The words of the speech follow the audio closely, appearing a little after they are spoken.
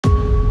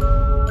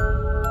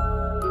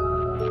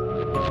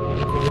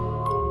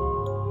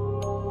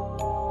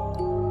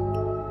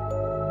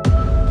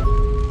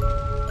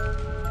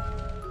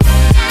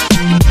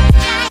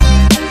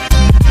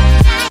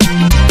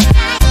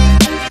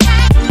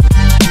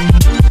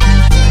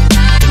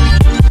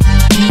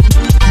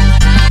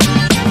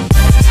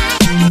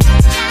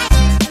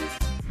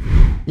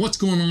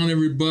going on,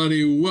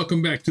 everybody?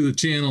 Welcome back to the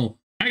channel.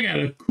 I got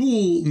a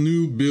cool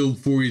new build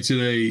for you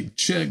today.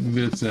 Check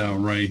this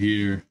out right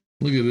here.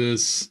 Look at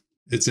this.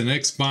 It's an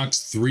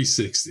Xbox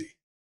 360.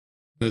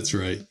 That's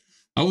right.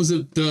 I was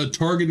at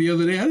Target the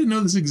other day. I didn't know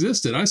this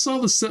existed. I saw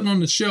this sitting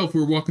on the shelf.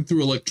 We were walking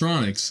through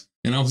electronics,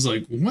 and I was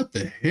like, what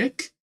the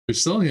heck? They're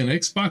selling an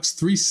Xbox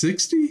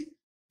 360?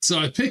 So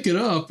I pick it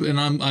up, and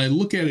I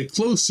look at it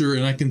closer,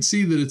 and I can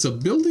see that it's a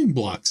building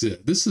block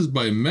set. This is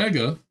by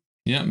Mega.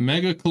 Yeah,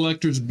 Mega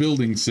Collector's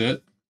Building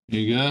Set. There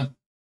you go.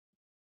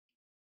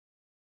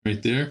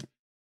 Right there.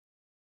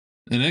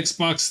 An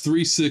Xbox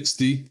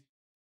 360.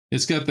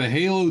 It's got the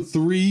Halo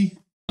 3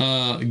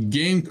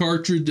 game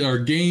cartridge or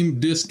game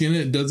disc in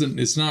it.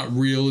 It's not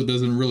real. It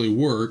doesn't really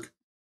work.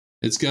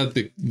 It's got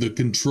the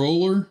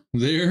controller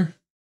there.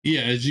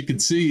 Yeah, as you can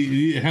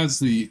see, it has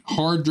the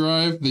hard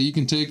drive that you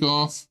can take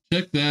off.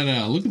 Check that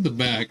out. Look at the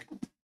back.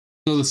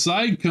 So the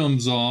side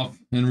comes off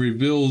and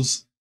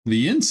reveals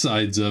the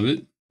insides of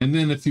it. And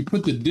then if you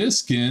put the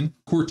disc in,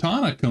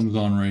 Cortana comes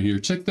on right here.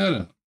 Check that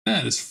out.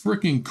 That is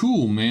freaking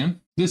cool, man.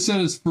 This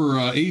set is for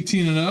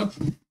 18 and up.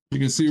 You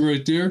can see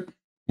right there,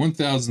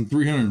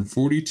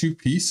 1,342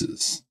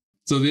 pieces.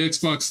 So the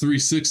Xbox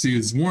 360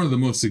 is one of the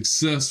most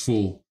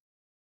successful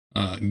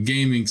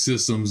gaming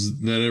systems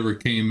that ever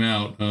came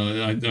out.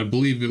 I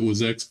believe it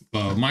was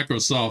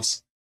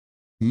Microsoft's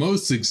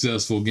most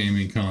successful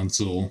gaming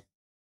console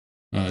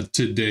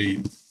to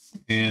date.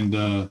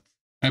 And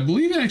I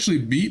believe it actually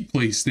beat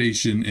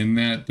PlayStation in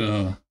that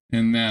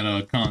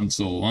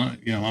console.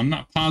 I'm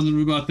not positive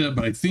about that,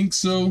 but I think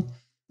so.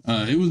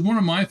 It was one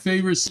of my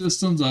favorite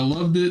systems. I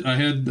loved it. I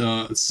had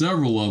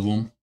several of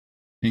them,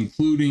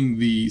 including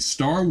the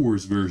Star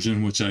Wars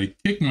version, which I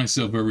kick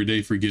myself every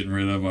day for getting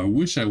rid of. I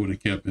wish I would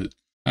have kept it.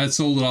 I had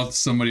sold it off to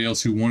somebody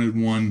else who wanted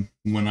one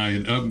when I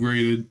had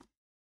upgraded,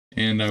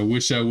 and I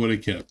wish I would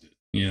have kept it.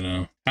 You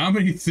know, how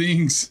many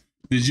things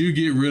did you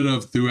get rid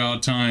of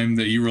throughout time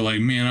that you were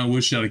like, man, I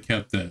wish I'd have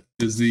kept that?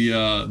 Is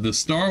the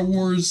Star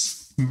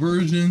Wars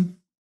version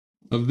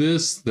of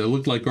this that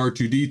looked like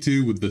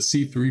R2-D2 with the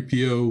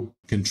C-3PO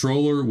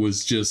controller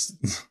was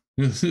just,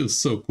 it was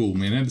so cool,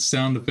 man. It had the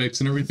sound effects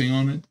and everything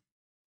on it.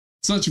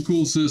 Such a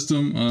cool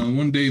system.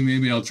 One day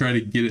maybe I'll try to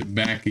get it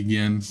back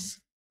again.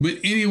 But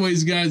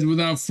anyways, guys,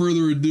 without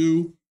further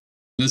ado,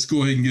 let's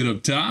go ahead and get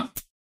up top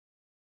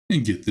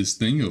and get this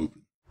thing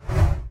open.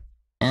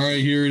 All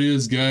right, here it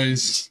is,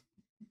 guys.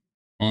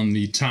 On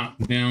the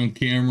top-down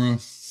camera,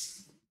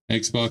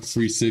 Xbox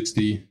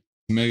 360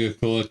 Mega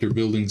Collector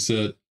Building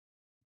Set.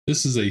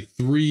 This is a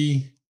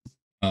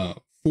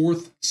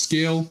 3/4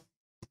 scale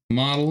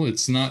model.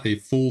 It's not a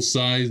full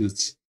size.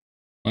 It's,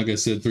 like I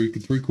said,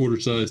 three-quarter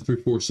size,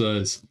 3/4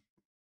 size.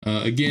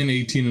 Again,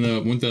 18 and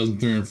up,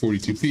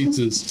 1,342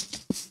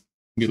 pieces.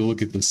 Get a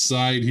look at the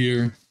side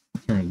here.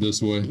 Turn it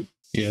this way.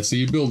 Yeah, so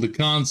you build the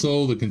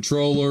console, the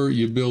controller,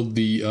 you build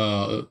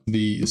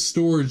the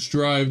storage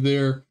drive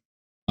there.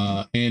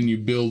 And you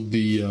build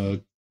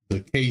the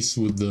case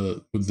with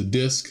the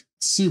disc.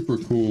 Super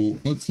cool.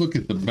 Let's look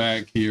at the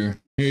back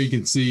here. Here you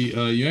can see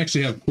you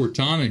actually have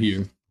Cortana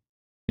here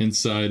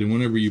inside, and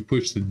whenever you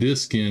push the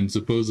disc in,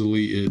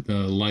 supposedly it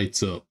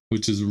lights up,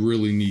 which is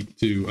really neat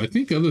too. I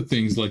think other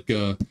things like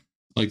the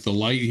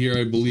light here,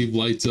 I believe,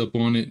 lights up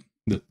on it.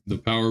 The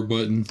power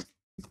button.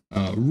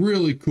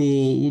 Really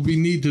cool. Will be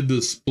neat to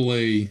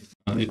display.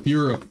 If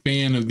you're a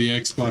fan of the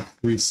Xbox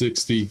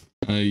 360,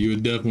 you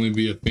would definitely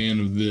be a fan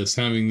of this.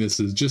 Having this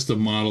as just a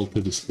model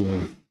to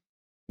display.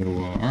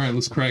 So, all right,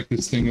 let's crack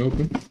this thing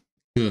open.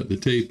 Got the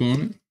tape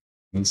on it.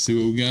 Let's see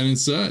what we got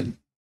inside.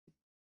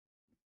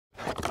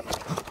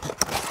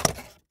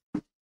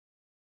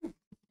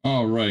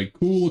 All right,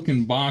 cool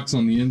looking box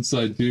on the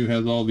inside too.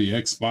 Has all the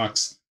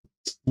Xbox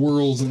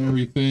swirls and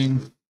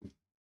everything.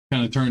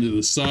 Kind of turn to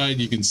the side.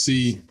 You can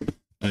see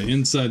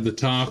inside the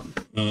top.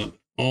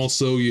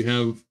 Also, you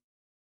have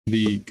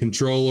the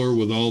controller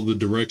with all the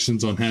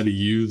directions on how to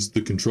use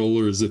the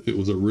controller as if it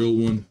was a real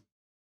one.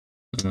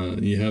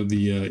 You have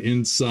the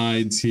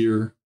insides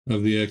here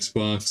of the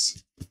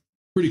Xbox.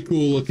 Pretty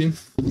cool looking.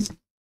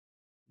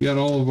 Got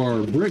all of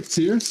our bricks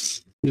here.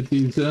 Get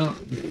these out.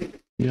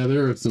 Yeah,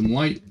 there are some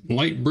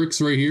light bricks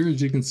right here,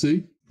 as you can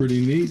see.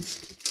 Pretty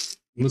neat.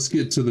 Let's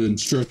get to the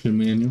instruction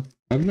manual.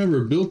 I've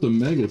never built a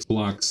Mega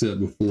block set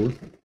before,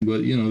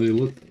 but you know, they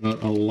look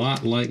a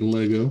lot like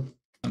Lego.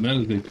 And that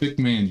is a thick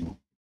manual.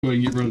 Go ahead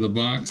and get rid of the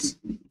box.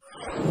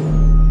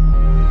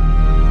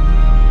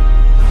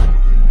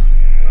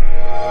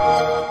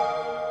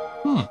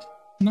 Huh,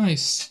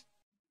 nice.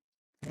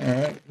 All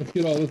right, let's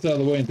get all this out of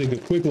the way and take a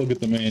quick look at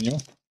the manual.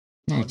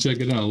 Oh, check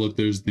it out. Look,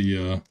 there's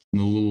the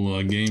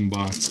little game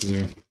box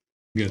there.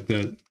 Got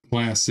that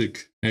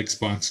classic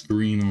Xbox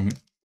green on it.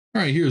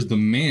 All right, here's the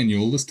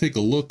manual. Let's take a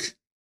look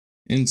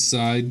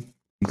inside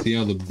and see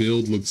how the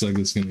build looks like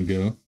it's going to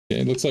go.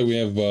 Okay, it looks like we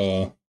have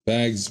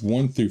bags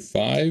 1 through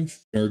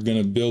 5 are going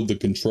to build the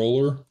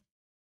controller.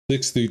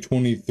 6 through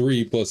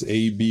 23 plus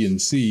A, B, and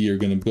C are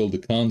going to build the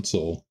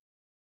console.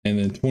 And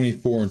then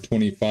 24 and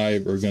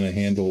 25 are going to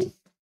handle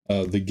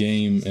the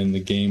game and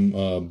the game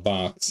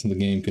box, the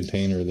game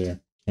container there.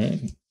 All right.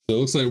 So it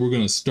looks like we're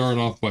going to start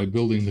off by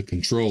building the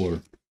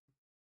controller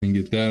and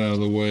get that out of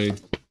the way.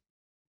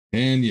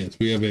 And yes,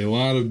 we have a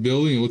lot of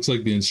building. It looks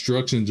like the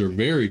instructions are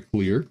very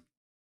clear.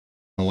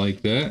 I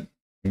like that.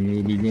 And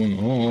we'll be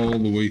going all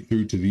the way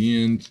through to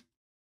the end.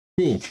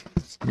 Cool.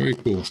 Very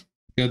cool.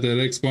 Got that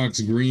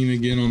Xbox green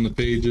again on the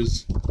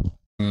pages.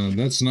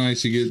 That's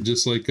nice. You get,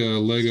 just like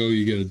Lego,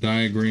 you get a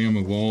diagram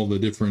of all the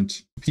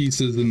different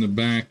pieces in the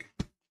back,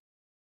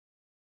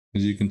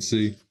 as you can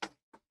see.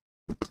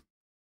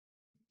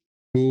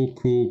 Cool,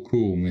 cool,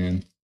 cool,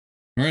 man.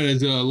 All right,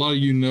 as a lot of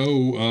you know,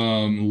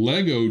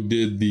 Lego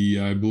did the,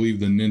 I believe,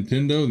 the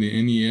Nintendo,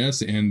 the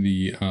NES, and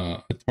the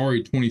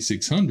Atari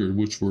 2600,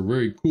 which were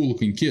very cool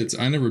looking kits.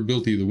 I never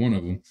built either one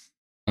of them,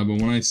 but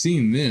when I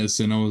seen this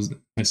and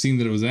I seen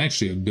that it was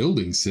actually a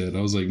building set,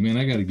 I was like, man,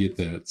 I got to get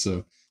that.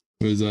 So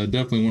it was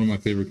definitely one of my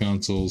favorite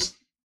consoles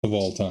of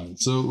all time.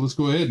 So let's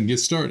go ahead and get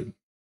started.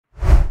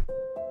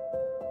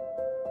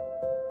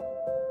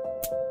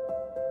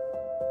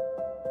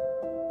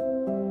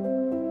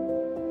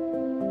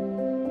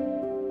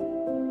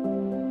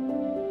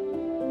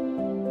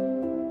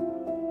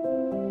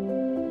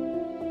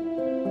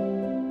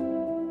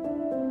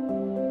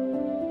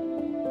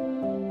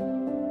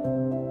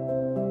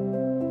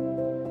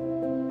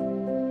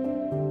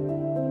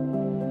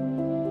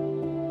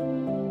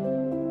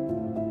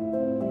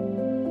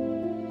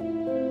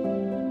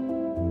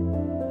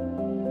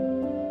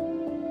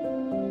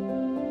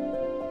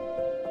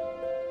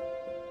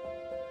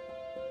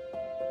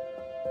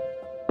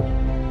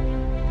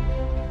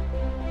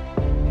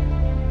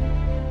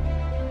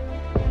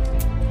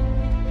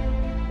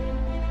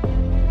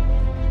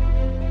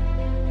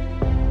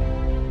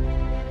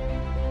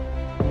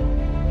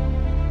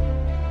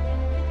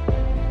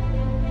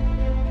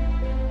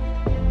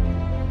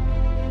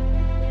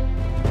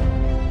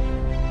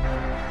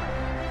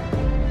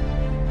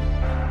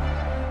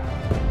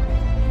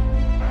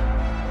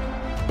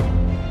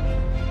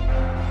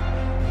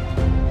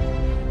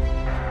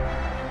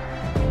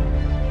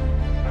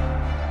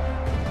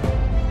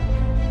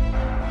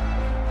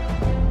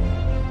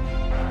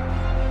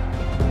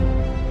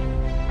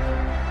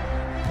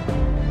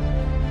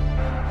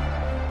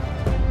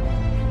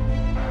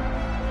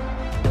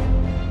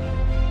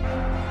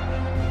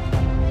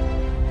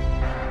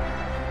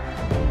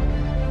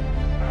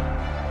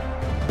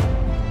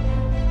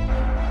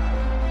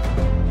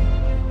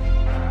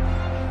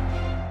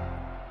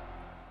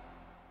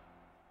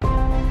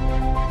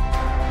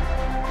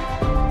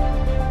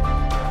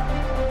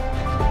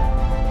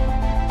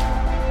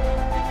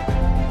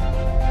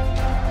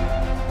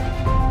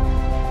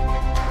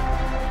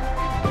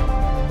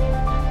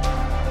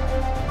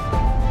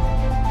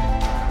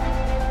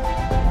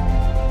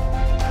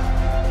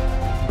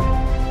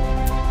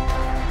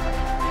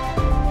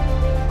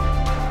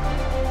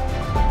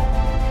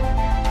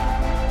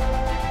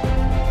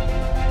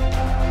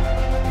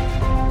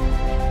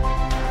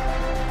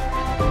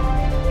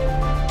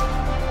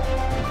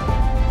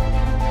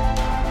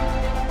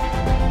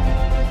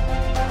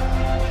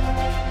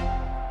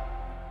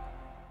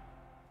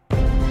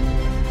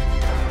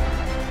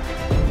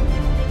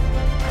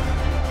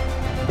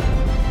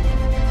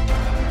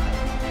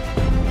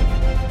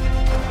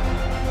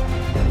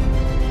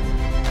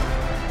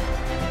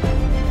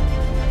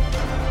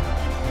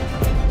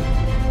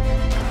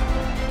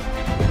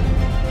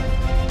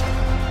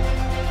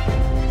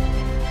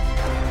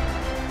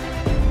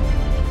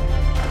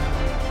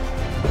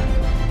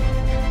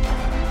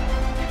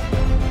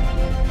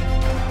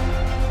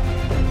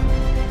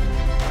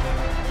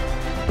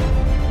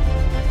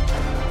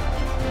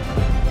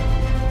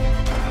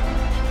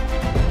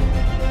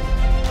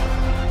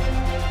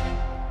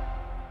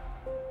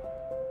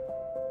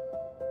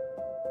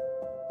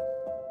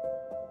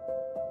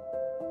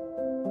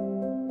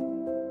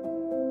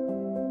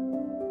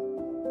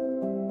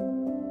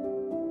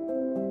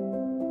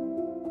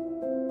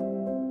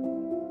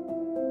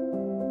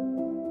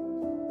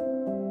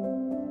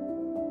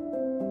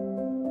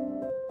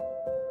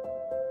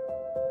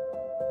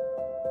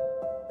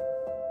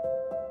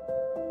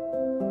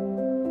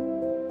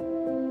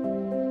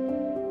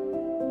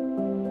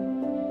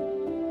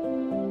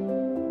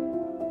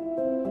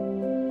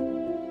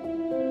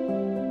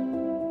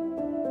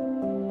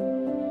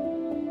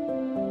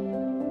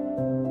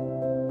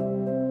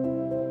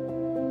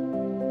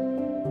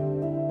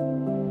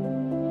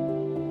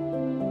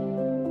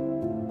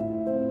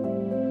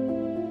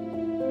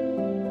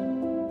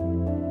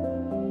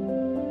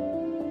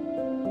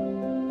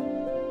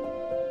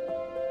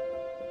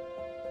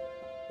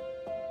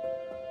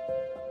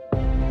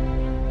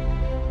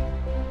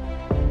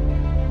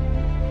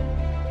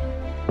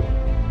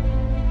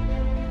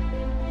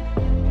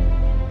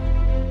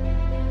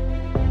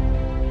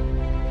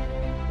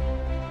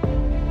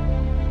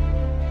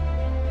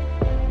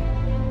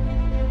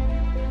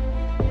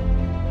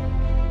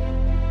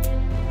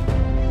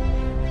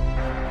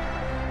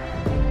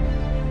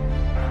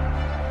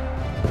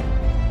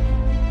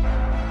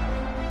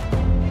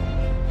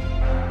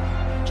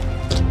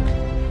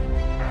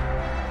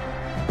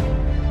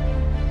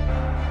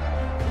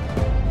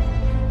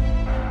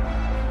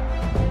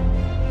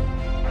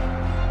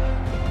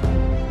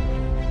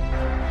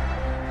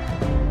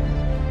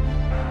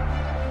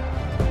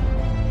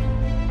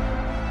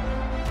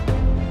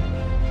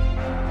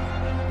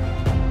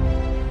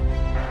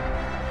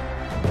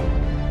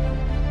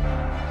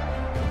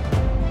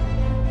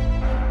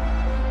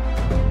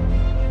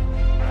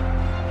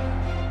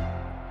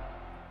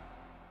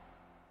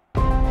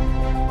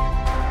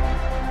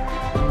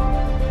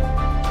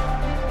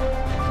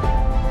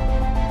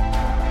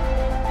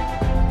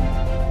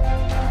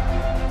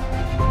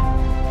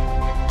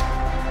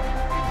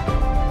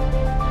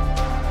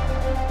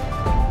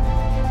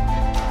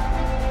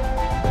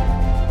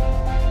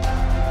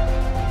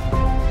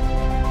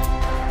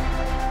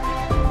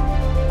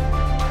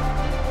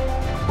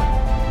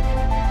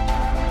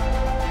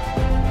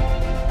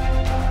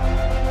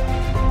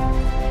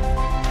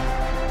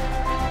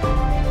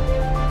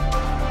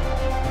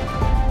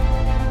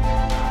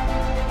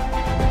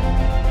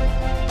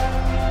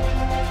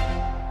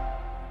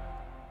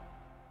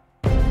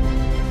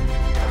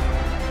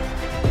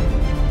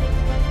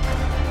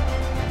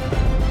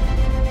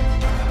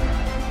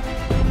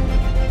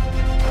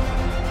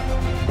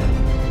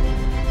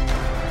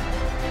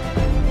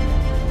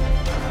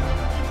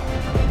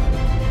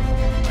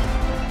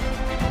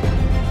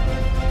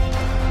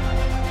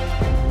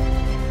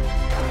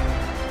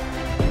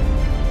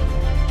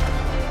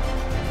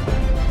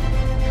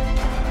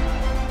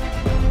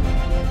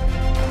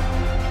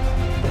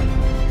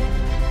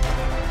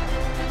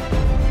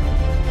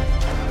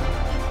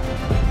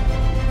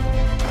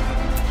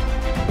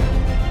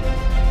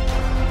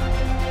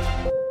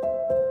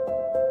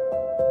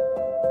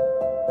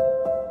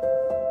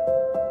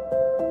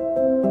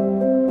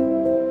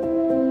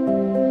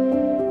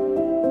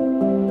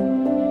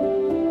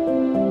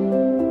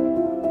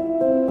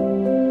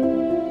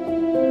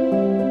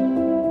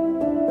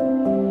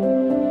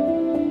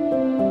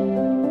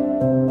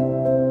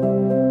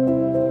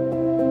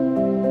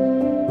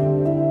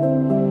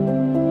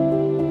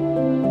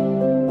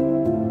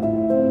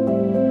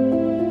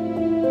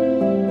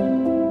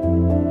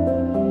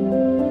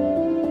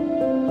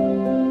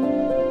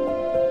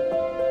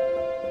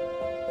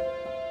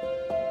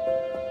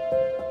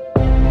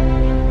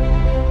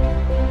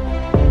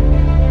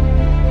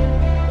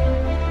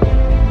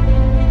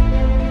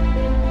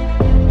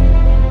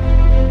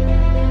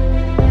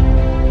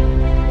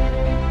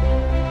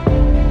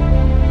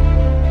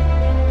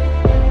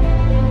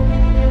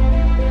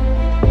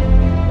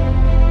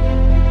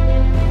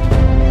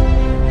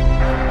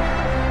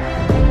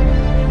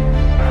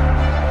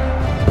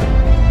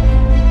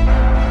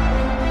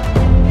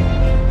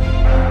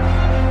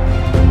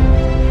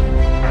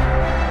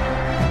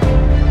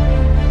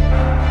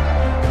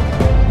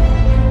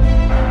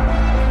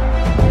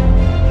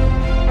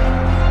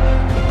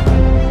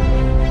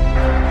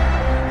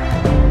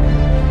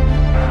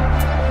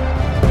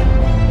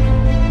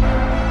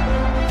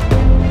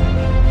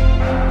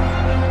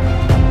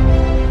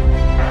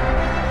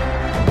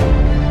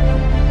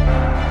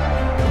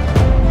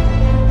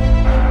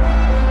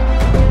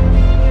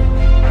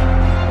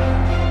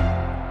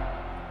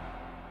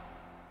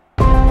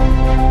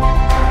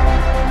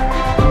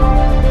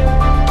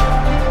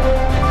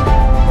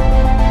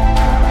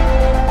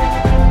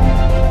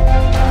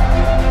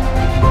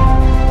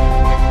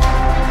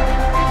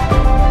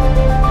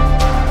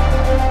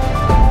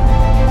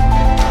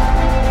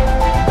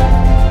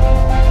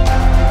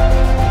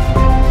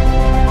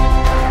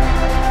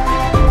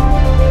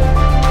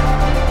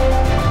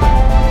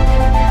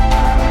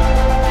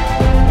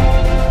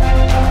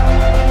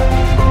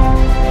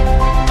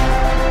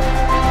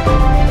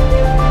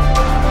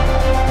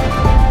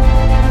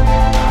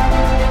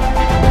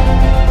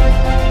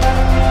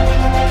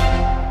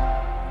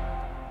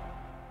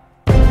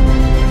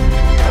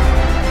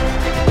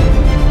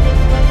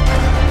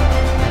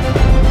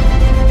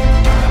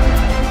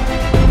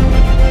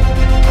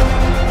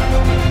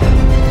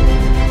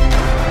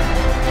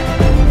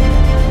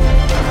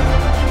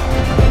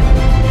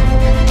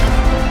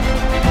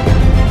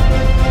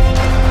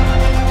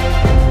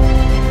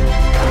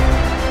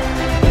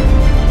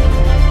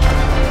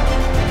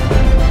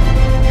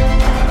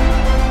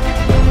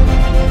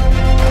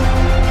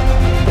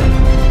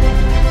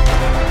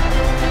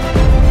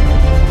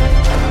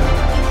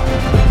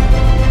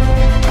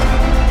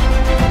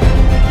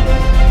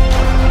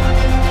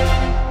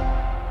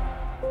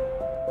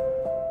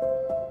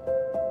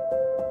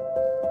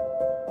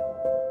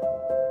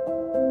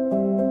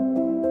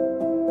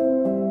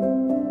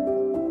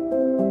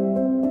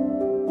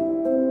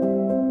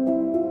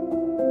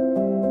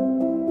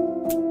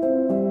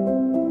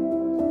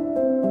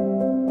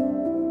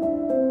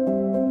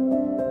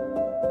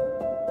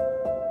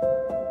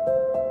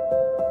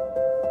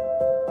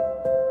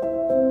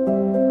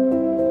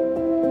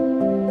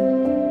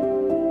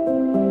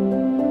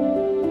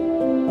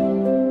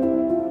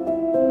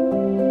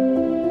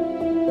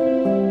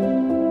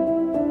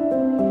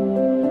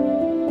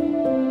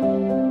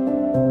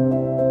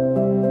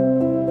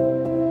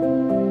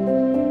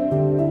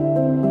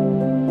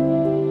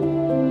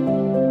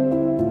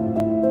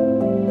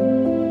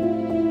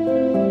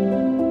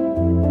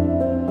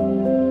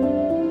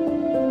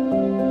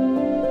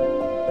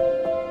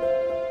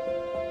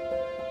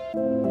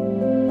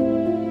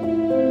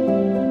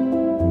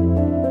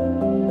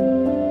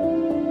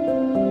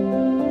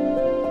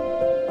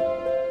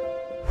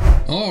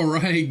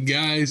 Alright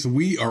guys,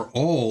 we are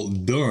all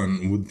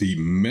done with the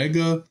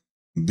mega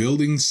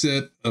building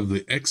set of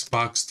the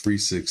Xbox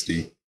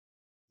 360.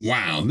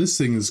 Wow, this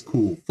thing is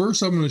cool.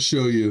 First, I'm going to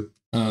show you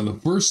the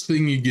first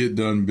thing you get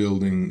done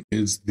building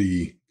is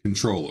the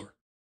controller.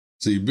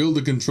 So you build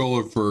the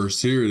controller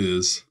first. Here it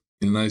is.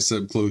 A nice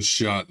up close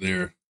shot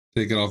there.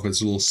 Take it off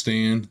its little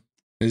stand.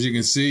 As you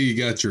can see, you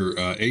got your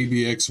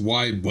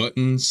ABXY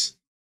buttons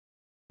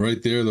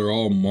right there. They're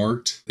all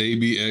marked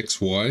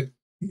ABXY.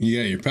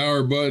 You got your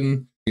power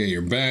button, you got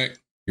your back,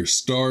 your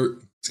start.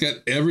 It's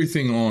got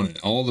everything on it.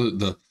 All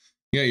the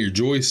You got your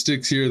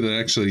joysticks here that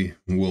actually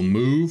will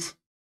move.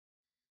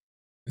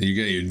 You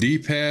got your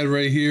D-pad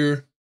right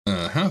here.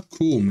 How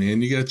cool,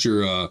 man. You got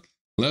your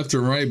left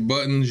and right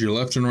buttons, your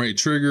left and right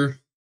trigger.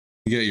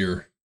 You got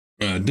your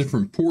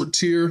different ports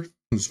here.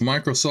 There's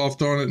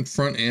Microsoft on it,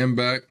 front and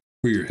back,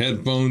 for your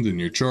headphones and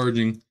your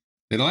charging.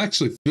 It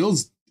actually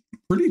feels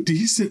pretty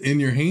decent in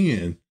your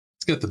hand.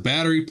 It's got the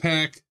battery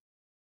pack.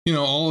 You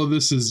know, all of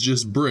this is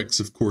just bricks,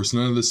 of course.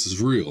 None of this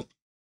is real.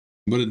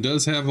 But it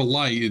does have a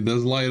light. It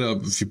does light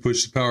up if you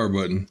push the power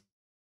button.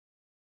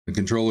 The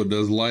controller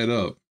does light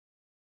up.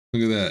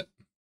 Look at that.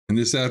 And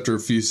just after a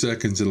few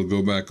seconds, it'll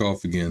go back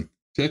off again.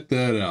 Check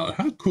that out.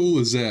 How cool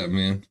is that,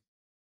 man?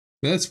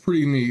 That's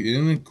pretty neat.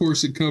 And of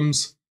course, it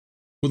comes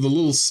with a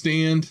little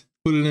stand.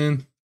 Put it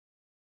in.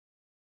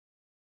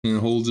 And it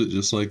holds it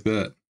just like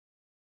that.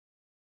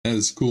 That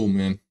is cool,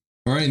 man.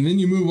 All right, and then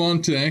you move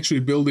on to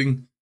actually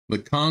building the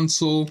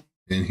console.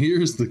 And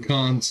here's the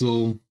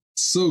console.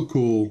 So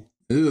cool.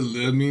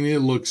 I mean, it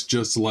looks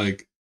just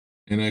like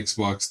an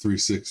Xbox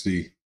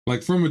 360.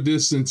 Like from a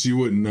distance, you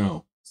wouldn't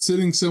know.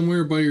 Sitting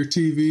somewhere by your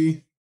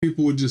TV,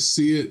 people would just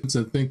see it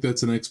and think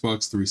that's an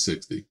Xbox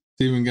 360. It's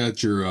even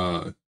got your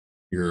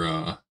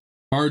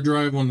hard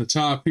drive on the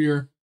top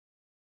here.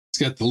 It's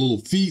got the little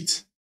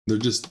feet. They're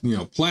just, you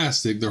know,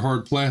 plastic. They're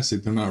hard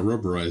plastic. They're not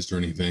rubberized or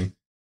anything.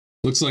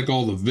 Looks like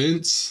all the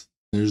vents.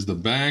 There's the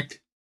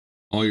back.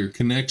 All your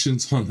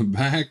connections on the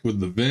back with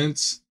the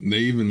vents. They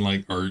even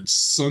like are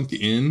sunk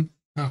in.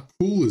 How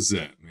cool is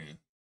that, man?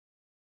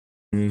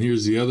 And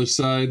here's the other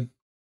side.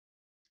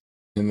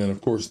 And then,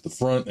 of course, the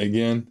front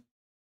again.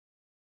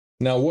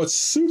 Now, what's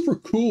super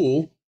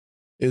cool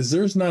is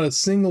there's not a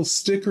single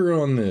sticker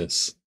on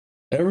this.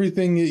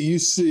 Everything that you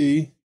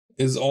see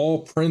is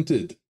all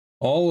printed.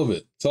 All of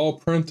it. It's all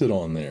printed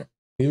on there.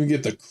 You even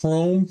get the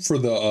chrome for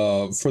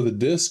the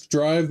disk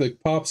drive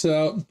that pops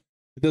out.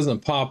 It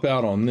doesn't pop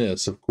out on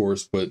this, of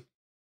course, but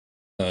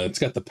it's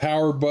got the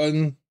power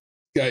button.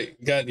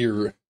 Got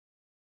your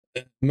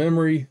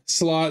memory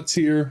slots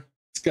here.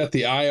 It's got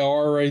the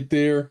IR right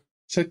there.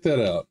 Check that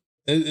out.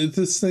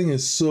 This thing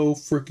is so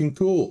freaking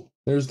cool.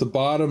 There's the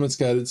bottom. It's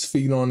got its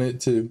feet on it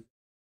too.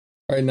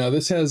 All right, now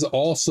this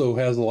also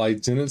has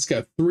lights in it. It's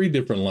got 3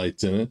 different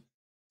lights in it.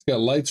 It's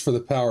got lights for the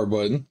power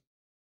button.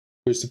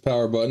 Push the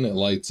power button, it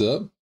lights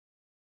up.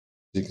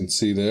 You can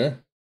see there.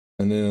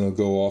 And then it'll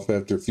go off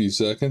after a few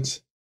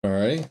seconds. All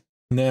right.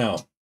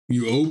 Now,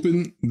 you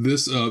open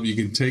this up. You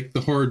can take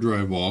the hard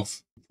drive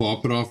off.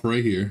 Plop it off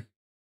right here.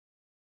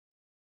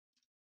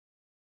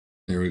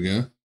 There we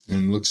go.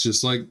 And it looks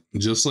just like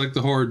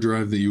the hard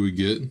drive that you would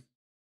get. And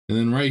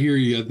then right here,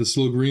 you got this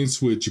little green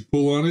switch. You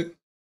pull on it,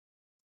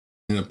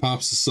 and it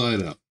pops the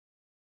side out.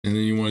 And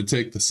then you want to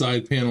take the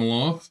side panel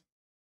off.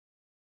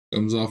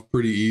 Comes off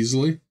pretty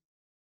easily.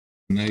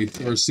 Now you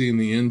start seeing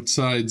the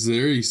insides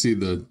there. You see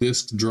the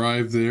disk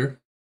drive there.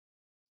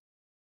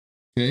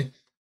 Okay.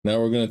 Now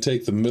we're going to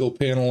take the middle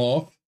panel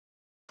off.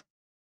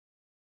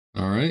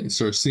 All right.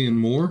 Start seeing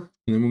more.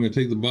 And then we're going to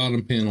take the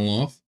bottom panel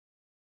off.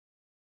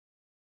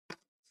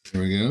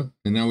 There we go.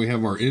 And now we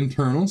have our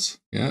internals.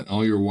 Got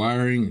all your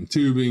wiring and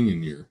tubing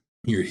and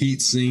your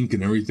heat sink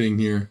and everything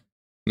here.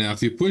 Now,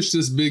 if you push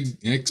this big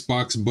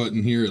Xbox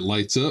button here, it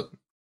lights up.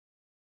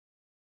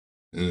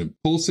 And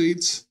it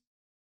pulsates.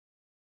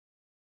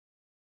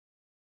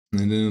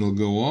 And then it'll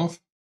go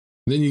off.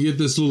 Then you get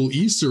this little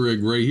Easter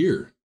egg right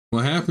here.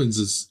 What happens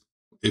is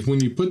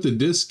when you put the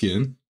disc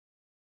in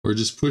or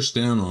just push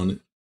down on it,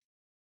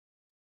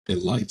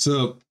 it lights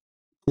up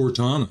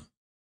Cortana.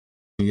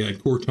 You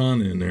got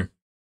Cortana in there.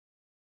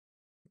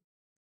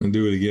 And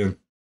do it again.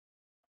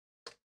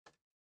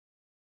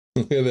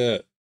 Look at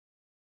that.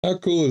 How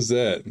cool is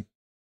that?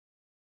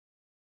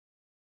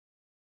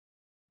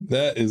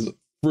 That is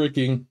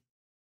freaking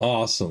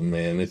awesome,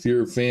 man. If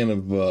you're a fan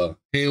of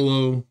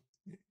Halo,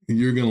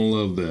 you're going to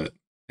love that.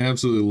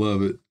 Absolutely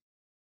love it.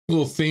 A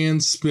little fan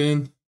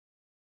spin.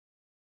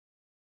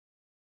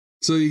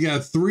 So you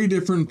got 3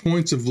 different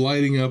points of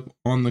lighting up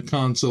on the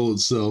console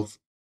itself,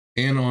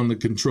 and on the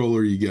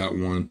controller you got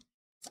one.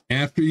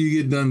 After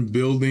you get done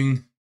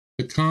building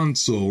the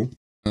console,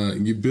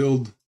 you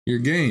build your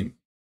game.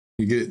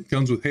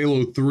 Comes with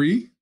Halo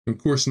 3. Of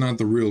course, not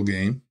the real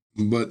game,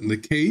 but the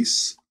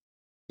case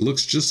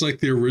looks just like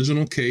the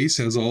original case.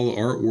 Has all the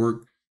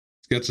artwork.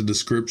 It's got the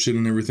description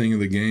and everything of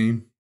the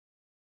game.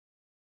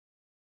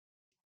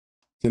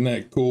 Isn't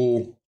that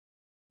cool?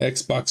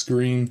 Xbox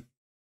green.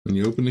 When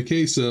you open the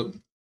case up,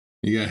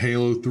 you got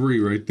Halo 3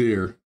 right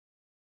there.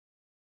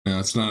 Now,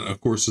 it's not,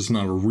 of course, it's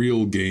not a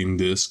real game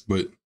disc,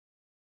 but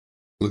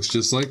looks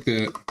just like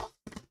that.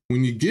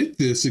 When you get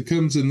this, it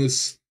comes in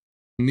this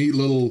neat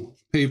little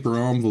paper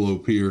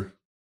envelope here.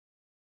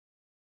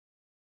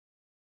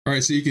 All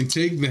right, so you can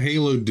take the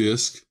Halo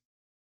disc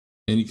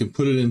and you can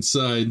put it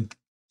inside.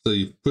 So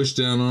you push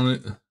down on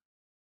it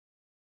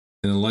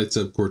and it lights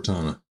up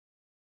Cortana.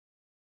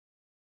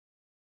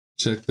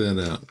 Check that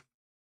out.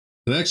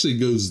 It actually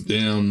goes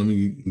down. Let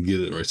me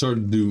get it right. It's hard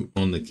to do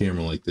on the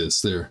camera like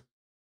this. There.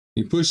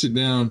 You push it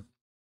down.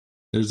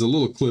 There's a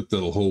little clip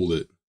that'll hold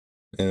it.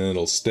 And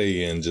it'll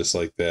stay in just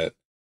like that.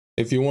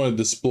 If you want to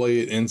display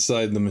it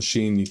inside the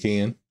machine, you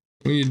can.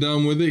 When you're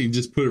done with it, you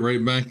just put it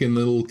right back in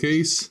the little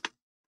case.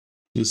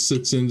 Just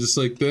sits in just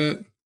like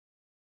that.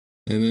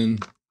 And then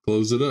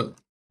close it up.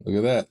 Look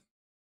at that.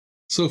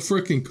 So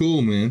freaking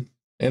cool, man.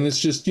 And it's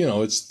just, you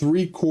know, it's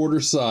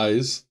 3/4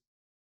 size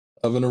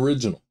of an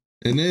original.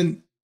 And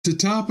then to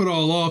top it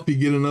all off, you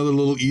get another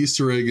little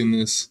Easter egg in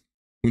this.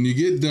 When you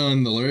get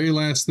done, the very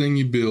last thing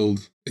you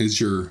build is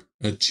your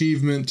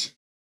achievement.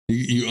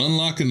 You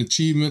unlock an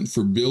achievement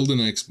for building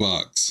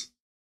Xbox.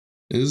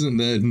 Isn't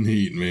that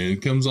neat, man?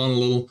 It comes on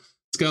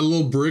it's got a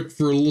little brick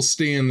for a little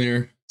stand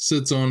there.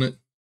 Sits on it.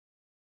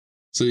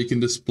 So you can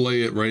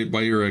display it right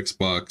by your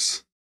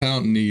Xbox.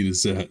 How neat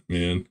is that,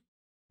 man?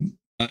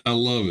 I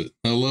love it.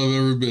 I love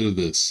every bit of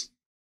this.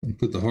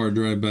 Put the hard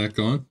drive back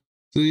on.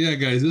 So yeah,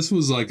 guys, this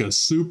was like a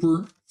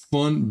super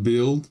fun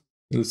build.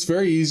 And it's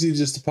very easy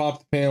just to pop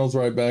the panels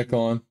right back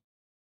on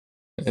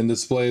and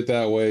display it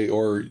that way,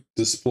 or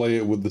display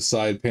it with the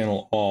side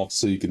panel off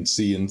so you can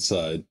see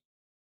inside,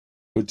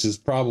 which is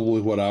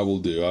probably what I will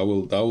do. I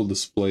will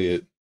display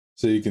it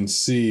so you can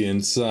see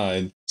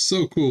inside.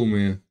 So cool,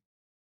 man.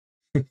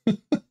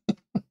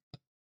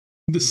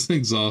 This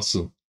thing's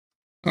awesome.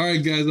 All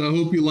right, guys, I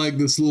hope you like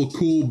this little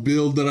cool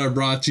build that I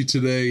brought you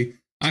today.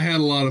 I had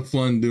a lot of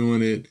fun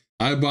doing it.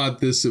 I bought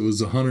this, it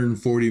was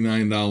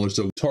 $149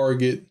 at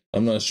Target.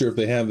 I'm not sure if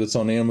they have this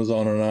on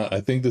Amazon or not.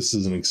 I think this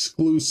is an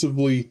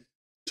exclusively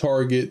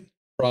Target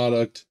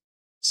product,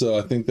 so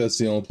I think that's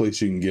the only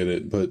place you can get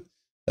it. But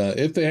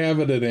if they have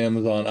it at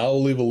Amazon,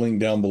 I'll leave a link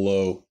down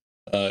below.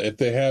 If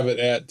they have it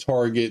at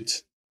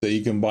Target that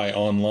you can buy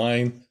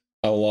online,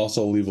 I will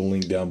also leave a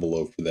link down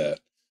below for that.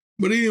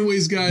 But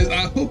anyways, guys,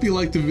 I hope you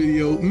liked the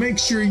video. Make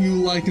sure you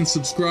like and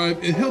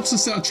subscribe. It helps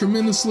us out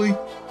tremendously.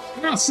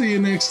 And I'll see you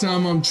next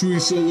time. I'm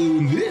thechewysolo,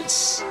 and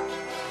this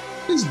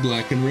is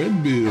Black and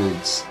Red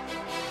Builds.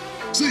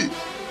 See ya.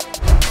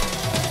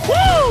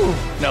 Woo!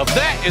 Now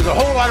that is a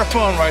whole lot of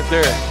fun right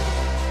there.